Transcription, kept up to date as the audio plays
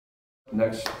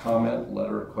Next comment,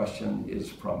 letter, question is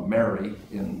from Mary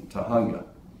in Tahunga.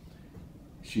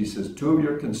 She says, 2 of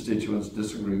your constituents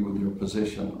disagree with your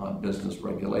position on business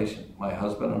regulation. My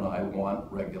husband and I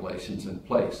want regulations in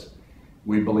place.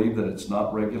 We believe that it's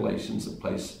not regulations that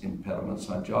place impediments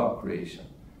on job creation.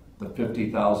 The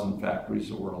 50,000 factories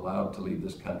that were allowed to leave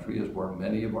this country is where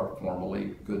many of our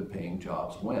formerly good-paying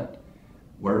jobs went.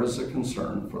 Where is the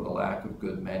concern for the lack of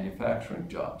good manufacturing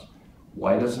jobs?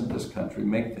 Why doesn't this country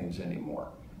make things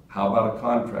anymore? How about a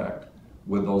contract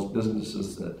with those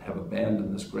businesses that have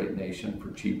abandoned this great nation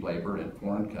for cheap labor in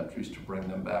foreign countries to bring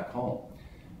them back home?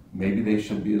 Maybe they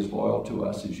should be as loyal to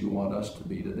us as you want us to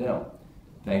be to them.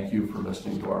 Thank you for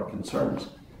listening to our concerns.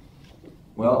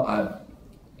 Well,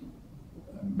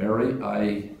 Mary,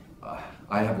 I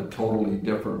have a totally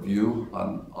different view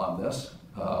on this.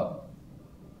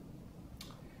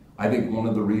 I think one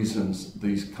of the reasons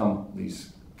these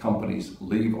companies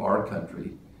leave our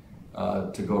country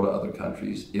to go to other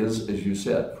countries is, as you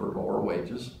said, for lower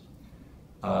wages.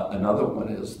 Another one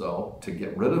is, though, to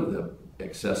get rid of the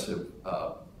excessive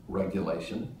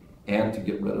regulation and to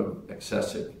get rid of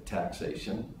excessive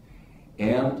taxation.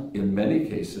 And in many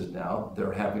cases now,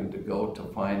 they're having to go to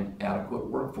find adequate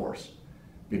workforce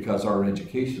because our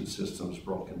education system is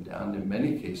broken down. In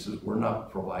many cases, we're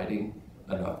not providing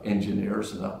enough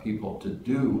engineers, enough people to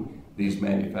do these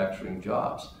manufacturing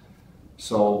jobs.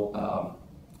 So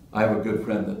I have a good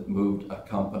friend that moved a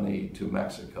company to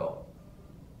Mexico,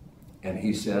 and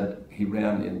he said he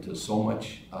ran into so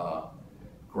much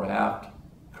graft,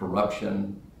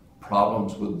 corruption,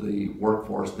 problems with the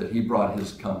workforce that he brought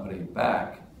his company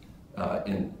back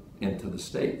into the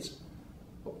States.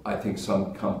 I think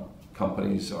some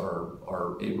companies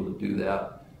are able to do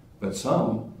that, but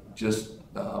some just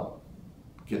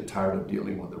get tired of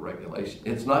dealing with the regulation.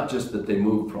 It's not just that they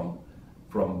move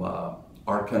from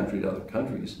our country to other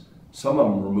countries. Some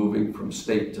of them are moving from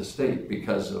state to state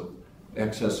because of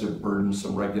excessive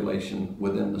burdensome regulation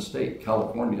within the state.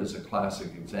 California is a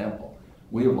classic example.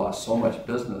 We have lost so much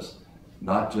business,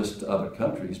 not just to other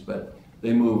countries, but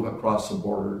they move across the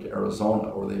border to Arizona,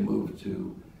 or they move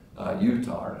to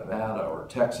Utah or Nevada or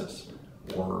Texas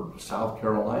or South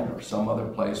Carolina or some other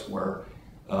place where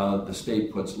the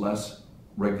state puts less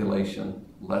regulation,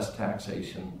 less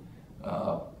taxation,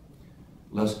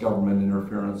 less government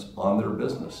interference on their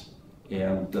business.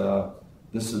 And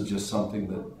this is just something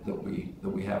that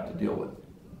we have to deal with.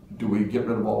 Do we get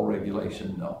rid of all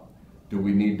regulation? No. Do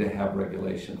we need to have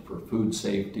regulation for food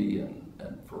safety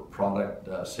and for product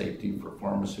safety, for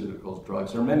pharmaceuticals,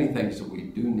 drugs? There are many things that we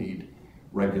do need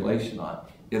regulation on.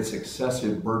 It's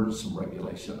excessive, burdensome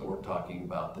regulation that we're talking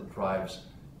about that drives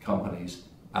companies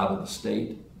out of the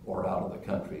state or out of the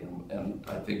country. And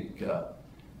I think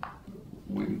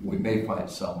we may find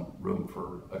some room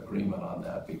for agreement on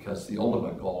that because the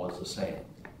ultimate goal is the same.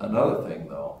 Another thing,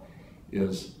 though,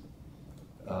 is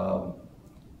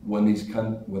when these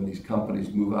companies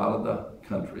move out of the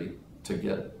country to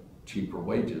get cheaper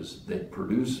wages, they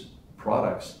produce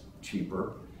products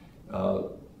cheaper.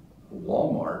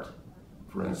 Walmart,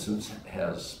 for instance,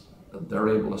 they're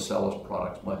able to sell us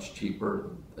products much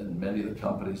cheaper than many of the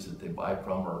companies that they buy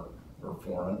from are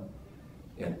foreign,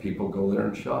 and people go there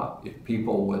and shop. If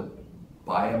people would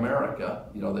buy America,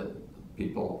 you know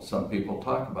that some people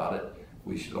talk about it,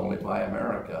 we should only buy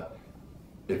America.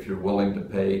 If you're willing to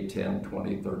pay 10,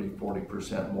 20, 30,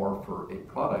 40% more for a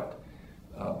product,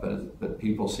 but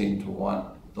people seem to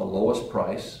want the lowest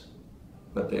price,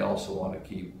 but they also want to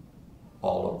keep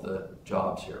all of the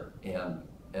jobs here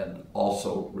and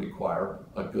also require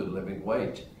a good living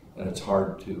wage. And it's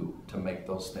hard to make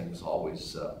those things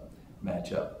always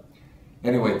match up.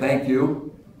 Anyway, thank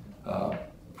you.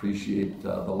 Appreciate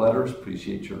the letters,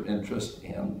 appreciate your interest,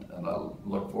 and I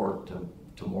look forward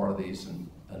to more of these and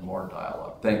more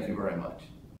dialogue. Thank you very much.